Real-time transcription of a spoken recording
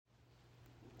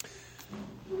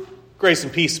Grace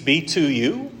and peace be to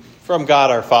you from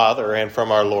God our Father and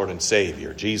from our Lord and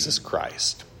Savior, Jesus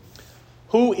Christ.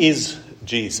 Who is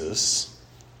Jesus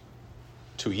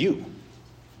to you?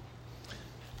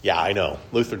 Yeah, I know.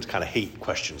 Lutherans kind of hate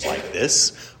questions like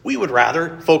this. We would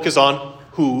rather focus on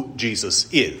who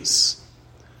Jesus is.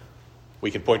 We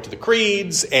can point to the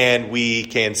creeds and we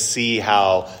can see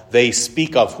how they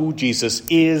speak of who Jesus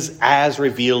is as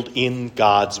revealed in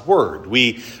God's Word.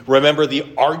 We remember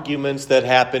the arguments that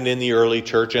happened in the early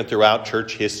church and throughout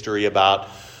church history about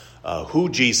who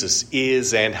Jesus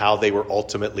is and how they were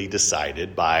ultimately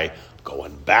decided by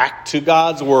going back to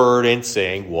God's Word and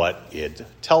saying what it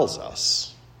tells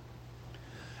us.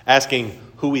 Asking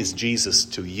who is Jesus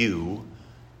to you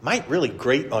might really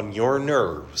grate on your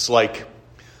nerves, like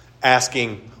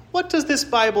asking, what does this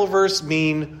Bible verse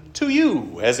mean to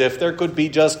you? As if there could be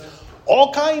just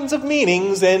all kinds of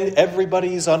meanings and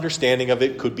everybody's understanding of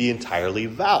it could be entirely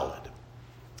valid.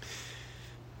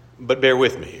 But bear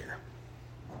with me here.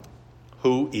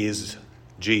 Who is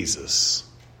Jesus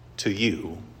to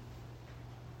you?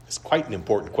 It's quite an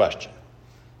important question.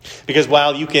 Because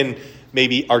while you can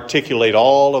maybe articulate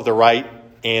all of the right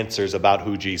answers about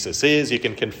who Jesus is, you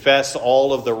can confess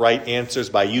all of the right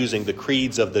answers by using the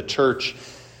creeds of the church,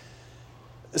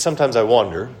 sometimes I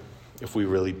wonder if we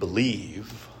really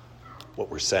believe what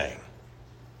we're saying.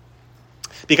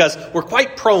 Because we're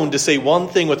quite prone to say one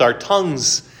thing with our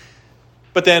tongues,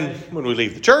 but then when we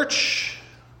leave the church,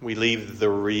 we leave the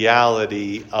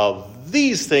reality of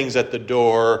these things at the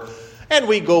door, and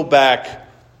we go back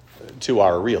to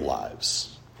our real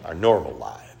lives, our normal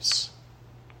lives.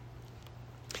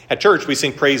 At church, we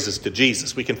sing praises to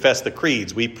Jesus. We confess the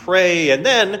creeds. We pray, and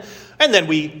then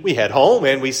we head home,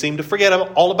 and we seem to forget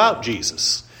all about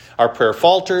Jesus. Our prayer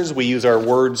falters. We use our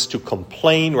words to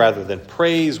complain rather than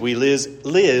praise. We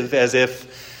live as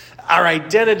if our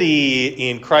identity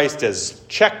in Christ has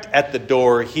checked at the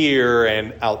door here,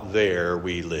 and out there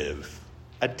we live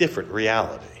a different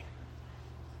reality.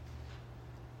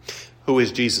 Who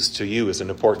is Jesus to you is an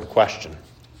important question.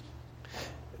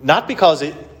 Not because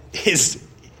his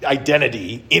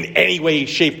identity in any way,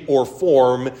 shape, or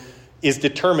form is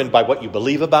determined by what you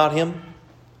believe about him.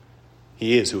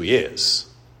 He is who he is.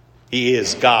 He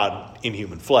is God in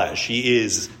human flesh. He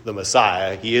is the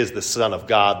Messiah. He is the Son of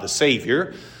God, the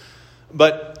Savior.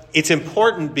 But it's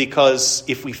important because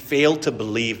if we fail to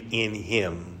believe in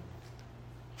him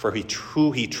for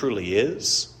who he truly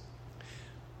is,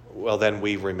 well, then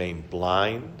we remain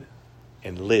blind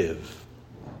and live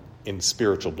in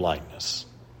spiritual blindness.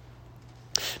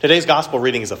 Today's gospel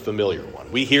reading is a familiar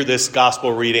one. We hear this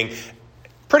gospel reading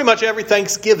pretty much every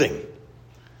Thanksgiving.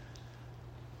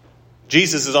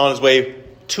 Jesus is on his way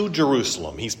to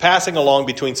Jerusalem. He's passing along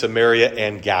between Samaria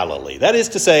and Galilee. That is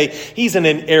to say, he's in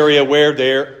an area where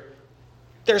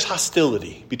there's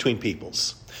hostility between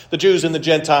peoples. The Jews and the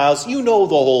Gentiles, you know the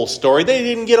whole story. They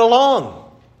didn't get along.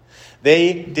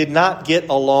 They did not get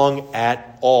along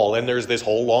at all. And there's this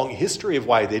whole long history of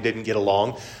why they didn't get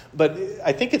along. But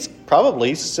I think it's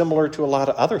probably similar to a lot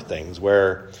of other things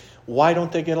where, why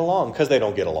don't they get along? Because they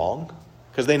don't get along.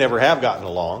 Because they never have gotten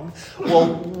along. Well,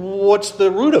 what's the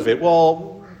root of it?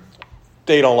 Well,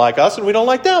 they don't like us and we don't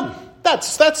like them.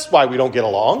 That's why we don't get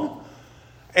along.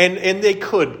 And they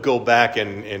could go back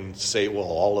and say, well,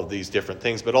 all of these different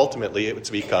things. But ultimately,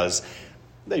 it's because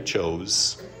they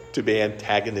chose to be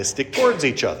antagonistic towards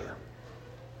each other.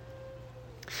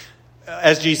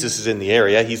 As Jesus is in the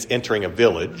area, he's entering a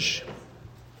village.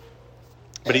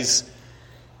 But as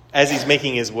he's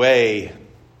making his way,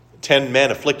 10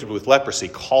 men afflicted with leprosy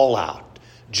call out,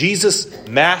 Jesus,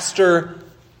 Master,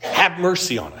 have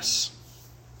mercy on us.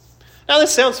 Now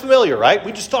this sounds familiar, right?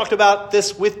 We just talked about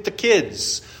this with the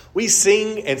kids. We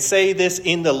sing and say this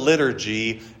in the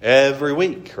liturgy every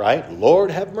week, right?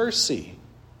 Lord, have mercy.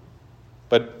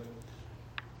 But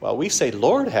while we say,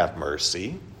 Lord, have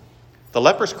mercy, the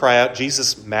lepers cry out,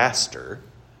 Jesus, Master,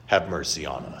 have mercy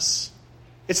on us.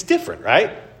 It's different,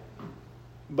 right?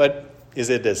 But is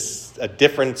it a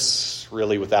difference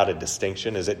really without a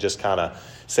distinction? Is it just kind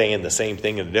of saying the same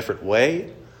thing in a different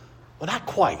way? Well, not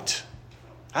quite.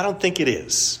 I don't think it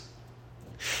is.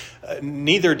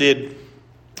 Neither did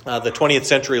the 20th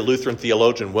century Lutheran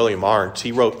theologian William Arndt.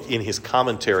 He wrote in his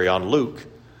commentary on Luke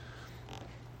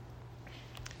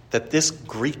that this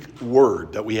Greek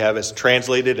word that we have as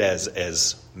translated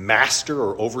as master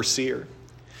or overseer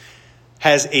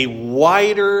is a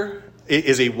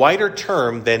wider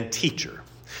term than teacher.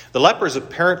 The lepers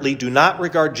apparently do not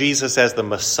regard Jesus as the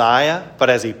Messiah, but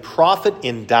as a prophet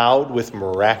endowed with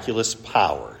miraculous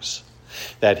powers.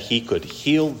 That he could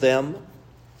heal them,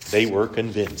 they were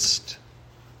convinced.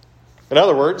 In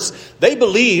other words, they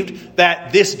believed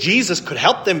that this Jesus could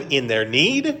help them in their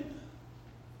need,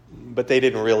 but they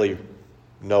didn't really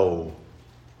know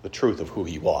the truth of who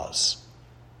he was.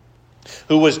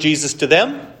 Who was Jesus to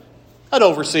them? An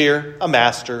overseer, a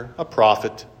master, a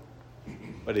prophet.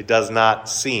 But it does not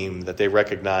seem that they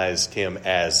recognized him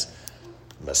as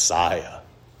Messiah,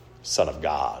 Son of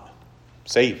God,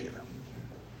 Savior.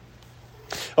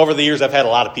 Over the years, I've had a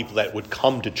lot of people that would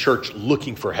come to church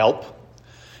looking for help.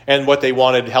 And what they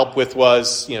wanted help with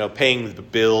was, paying the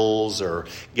bills or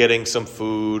getting some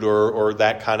food or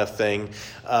that kind of thing.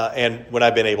 And when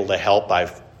I've been able to help,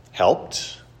 I've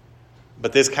helped.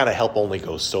 But this kind of help only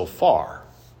goes so far.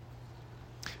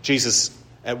 Jesus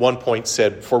at one point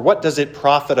said, "For what does it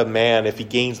profit a man if he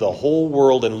gains the whole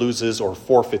world and loses or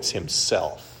forfeits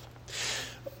himself?"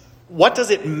 What does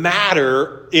it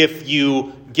matter if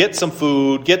you get some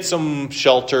food, get some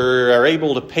shelter, are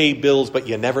able to pay bills, but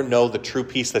you never know the true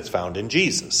peace that's found in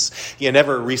Jesus? You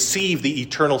never receive the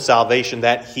eternal salvation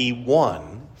that he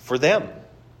won for them.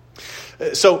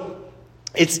 So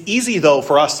it's easy, though,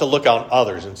 for us to look on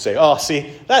others and say, "Oh,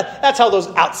 see, that's how those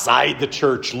outside the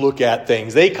church look at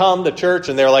things. They come to church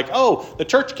and they're like, oh, the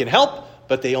church can help,"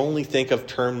 but they only think of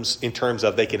in terms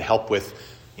of they can help with,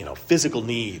 physical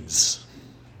needs.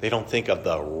 They don't think of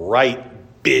the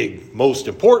right, big, most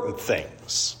important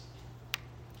things.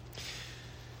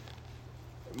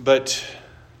 But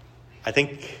I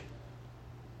think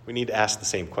we need to ask the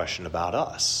same question about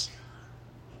us.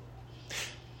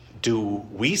 Do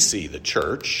we see the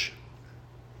church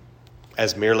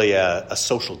as merely a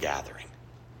social gathering?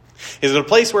 Is it a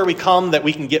place where we come that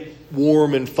we can get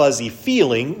warm and fuzzy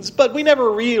feelings, but we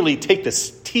never really take the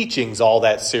teachings all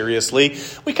that seriously?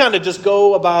 We kind of just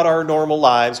go about our normal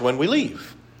lives when we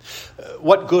leave.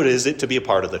 What good is it to be a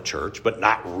part of the church, but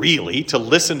not really to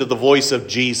listen to the voice of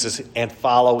Jesus and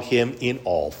follow him in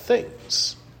all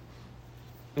things?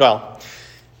 Well,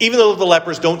 even though the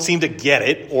lepers don't seem to get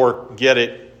it or get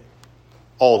it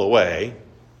all the way,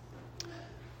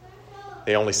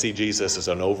 they only see Jesus as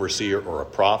an overseer or a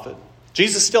prophet.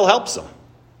 Jesus still helps them.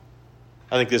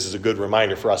 I think this is a good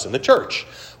reminder for us in the church.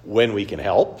 When we can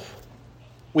help,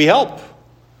 we help,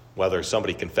 whether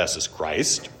somebody confesses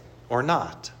Christ or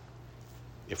not.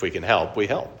 If we can help, we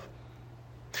help.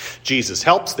 Jesus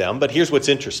helps them, but here's what's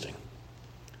interesting.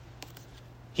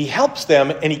 He helps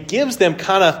them and he gives them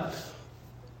kind of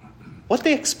what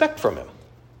they expect from him.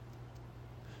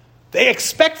 They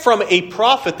expect from a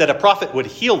prophet that a prophet would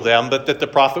heal them, but that the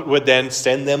prophet would then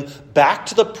send them back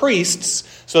to the priests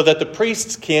so that the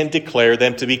priests can declare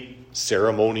them to be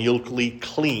ceremonially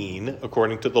clean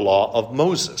according to the law of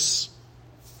Moses.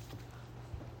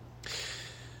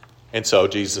 And so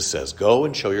Jesus says, "Go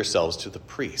and show yourselves to the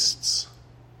priests."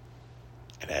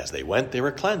 And as they went, they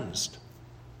were cleansed.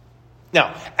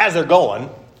 Now, as they're going,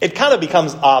 it kind of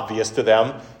becomes obvious to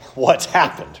them what's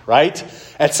happened, right?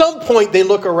 At some point, they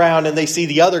look around and they see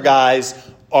the other guys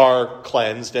are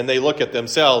cleansed, and they look at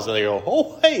themselves and they go,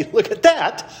 "Oh, hey, look at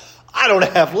that. I don't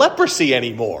have leprosy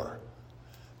anymore."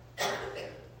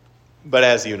 But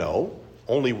as you know,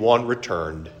 only one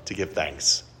returned to give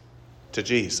thanks to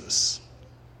Jesus.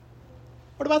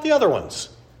 What about the other ones?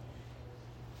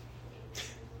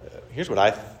 Here's what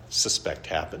I suspect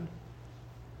happened.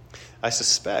 I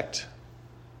suspect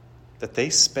that they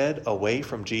sped away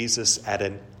from Jesus at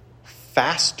a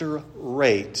faster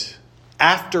rate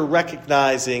after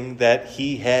recognizing that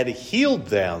he had healed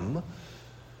them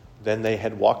than they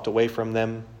had walked away from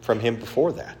him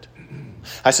before that.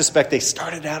 I suspect they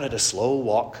started out at a slow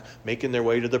walk, making their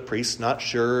way to the priest, not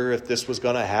sure if this was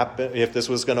going to happen, if this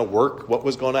was going to work, what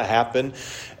was going to happen.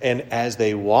 And as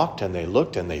they walked and they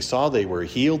looked and they saw they were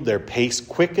healed, their pace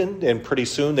quickened, and pretty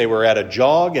soon they were at a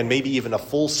jog and maybe even a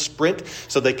full sprint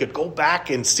so they could go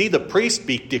back and see the priest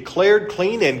be declared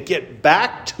clean and get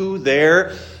back to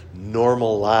their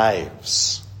normal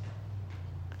lives.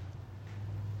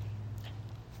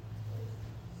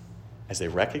 As they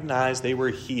recognized they were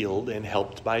healed and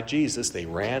helped by Jesus, they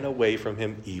ran away from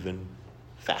him even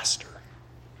faster.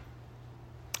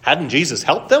 Hadn't Jesus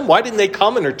helped them? Why didn't they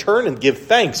come and return and give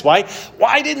thanks? Why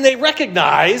didn't they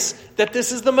recognize that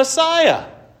this is the Messiah?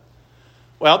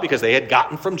 Well, because they had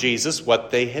gotten from Jesus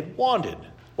what they had wanted,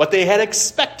 what they had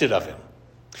expected of him.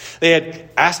 They had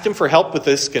asked him for help with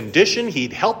this condition.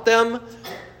 He'd helped them.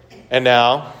 And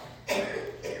now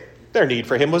their need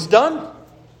for him was done.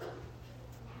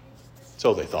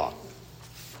 So they thought.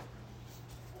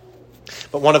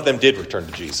 But one of them did return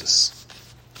to Jesus.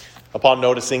 Upon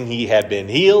noticing he had been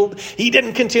healed, he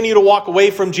didn't continue to walk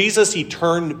away from Jesus. He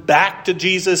turned back to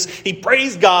Jesus. He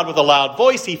praised God with a loud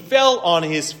voice. He fell on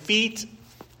his feet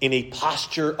in a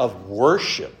posture of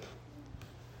worship.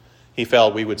 He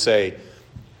fell, we would say,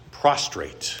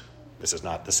 prostrate. This is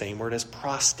not the same word as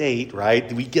prostate,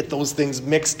 right? We get those things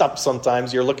mixed up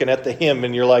sometimes. You're looking at the hymn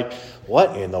and you're like,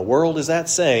 what in the world is that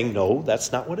saying? No,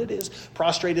 that's not what it is.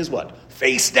 Prostrate is what?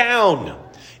 Face down.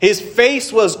 His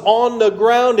face was on the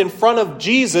ground in front of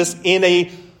Jesus in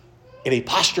a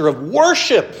posture of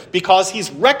worship because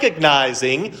he's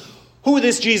recognizing who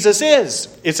this Jesus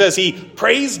is. It says he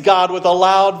praised God with a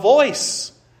loud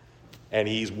voice. And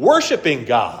he's worshiping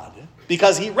God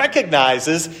because he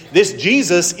recognizes this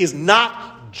Jesus is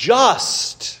not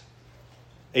just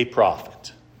a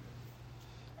prophet.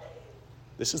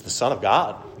 This is the Son of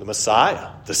God, the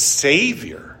Messiah, the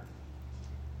Savior.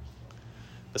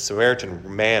 The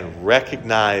Samaritan man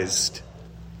recognized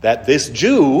that this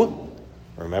Jew,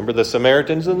 remember the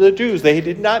Samaritans and the Jews, they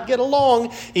did not get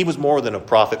along. He was more than a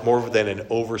prophet, more than an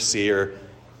overseer.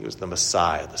 He was the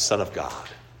Messiah, the Son of God.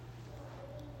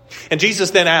 And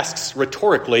Jesus then asks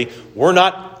rhetorically, were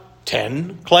not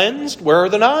 10 cleansed? Where are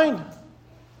the 9?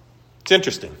 It's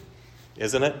interesting,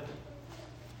 isn't it?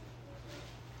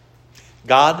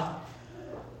 God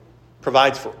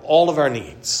provides for all of our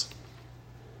needs.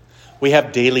 We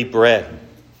have daily bread.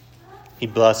 He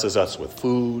blesses us with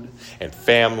food and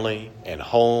family and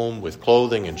home, with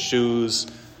clothing and shoes.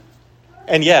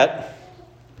 And yet,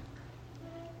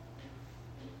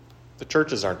 the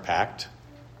churches aren't packed.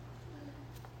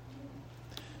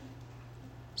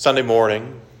 Sunday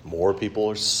morning, more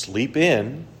people sleep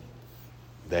in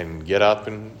than get up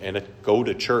and go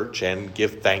to church and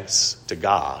give thanks to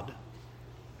God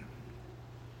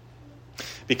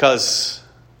because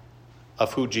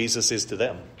of who Jesus is to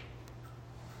them.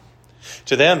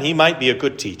 To them, he might be a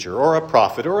good teacher or a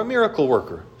prophet or a miracle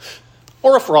worker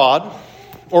or a fraud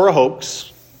or a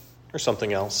hoax or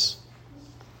something else.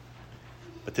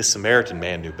 But this Samaritan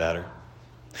man knew better.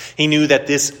 He knew that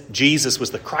this Jesus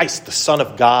was the Christ, the Son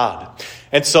of God.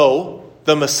 And so,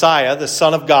 the Messiah, the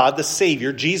Son of God, the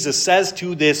Savior, Jesus says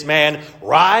to this man,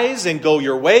 rise and go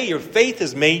your way. Your faith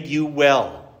has made you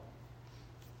well.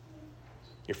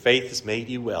 Your faith has made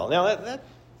you well. Now,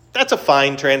 that's a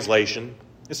fine translation.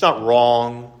 It's not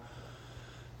wrong.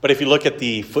 But if you look at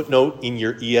the footnote in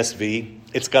your ESV,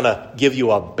 it's going to give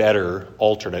you a better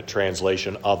alternate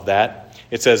translation of that.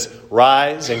 It says,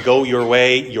 rise and go your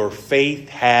way. Your faith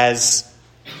has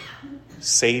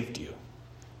saved you.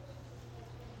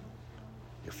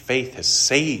 Your faith has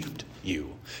saved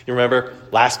you. You remember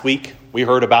last week we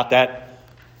heard about that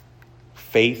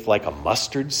faith like a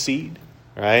mustard seed,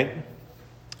 right?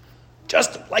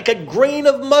 Just like a grain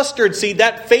of mustard seed,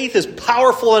 that faith is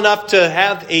powerful enough to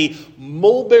have a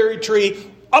mulberry tree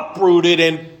uprooted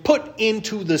and put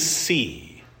into the sea.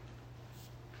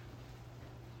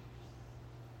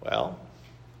 Well,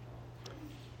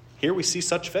 here we see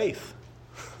such faith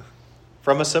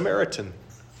from a Samaritan,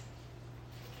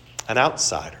 an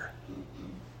outsider.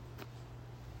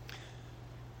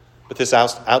 But this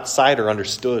outsider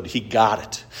understood. He got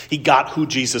it. He got who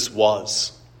Jesus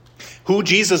was. Who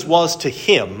Jesus was to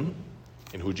him,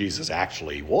 and who Jesus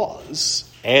actually was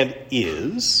and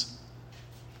is,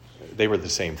 they were the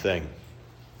same thing.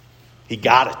 He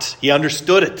got it. He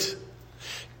understood it.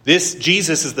 This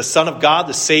Jesus is the Son of God,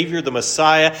 the Savior, the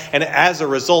Messiah, and as a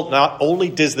result, not only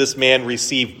does this man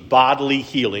receive bodily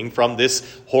healing from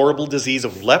this horrible disease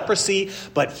of leprosy,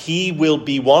 but he will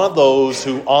be one of those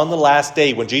who on the last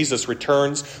day, when Jesus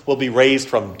returns, will be raised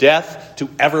from death to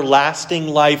everlasting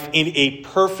life in a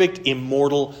perfect,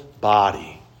 immortal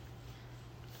body.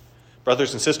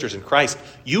 Brothers and sisters in Christ,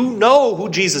 you know who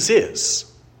Jesus is.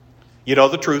 You know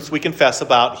the truths we confess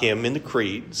about him in the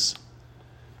creeds.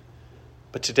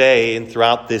 But today and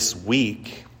throughout this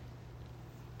week,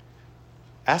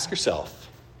 ask yourself,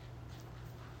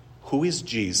 who is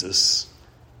Jesus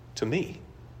to me?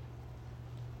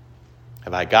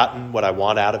 Have I gotten what I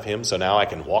want out of him so now I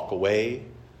can walk away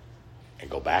and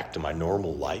go back to my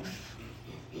normal life?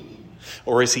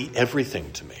 Or is he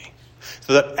everything to me?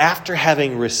 So that after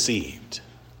having received,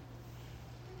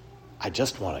 I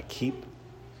just want to keep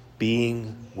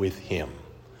being with him,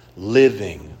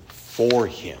 living for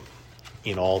him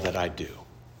in all that I do.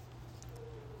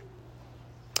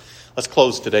 Let's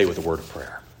close today with a word of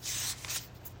prayer.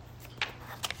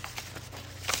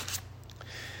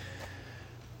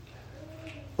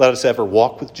 Let us ever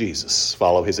walk with Jesus,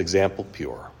 follow his example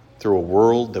pure, through a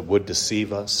world that would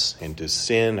deceive us, and to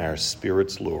sin our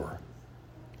spirits lure.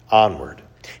 Onward,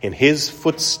 in his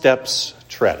footsteps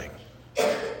treading,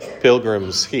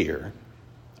 pilgrims here,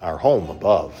 our home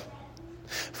above,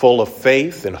 full of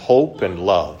faith and hope and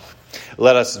love.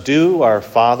 Let us do our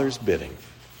Father's bidding.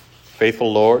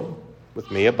 Faithful Lord,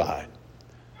 with me abide.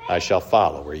 I shall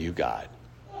follow where you guide.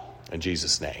 In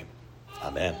Jesus' name,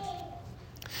 Amen.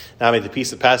 Now may the peace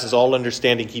that passes all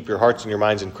understanding keep your hearts and your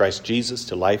minds in Christ Jesus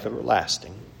to life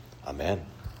everlasting. Amen.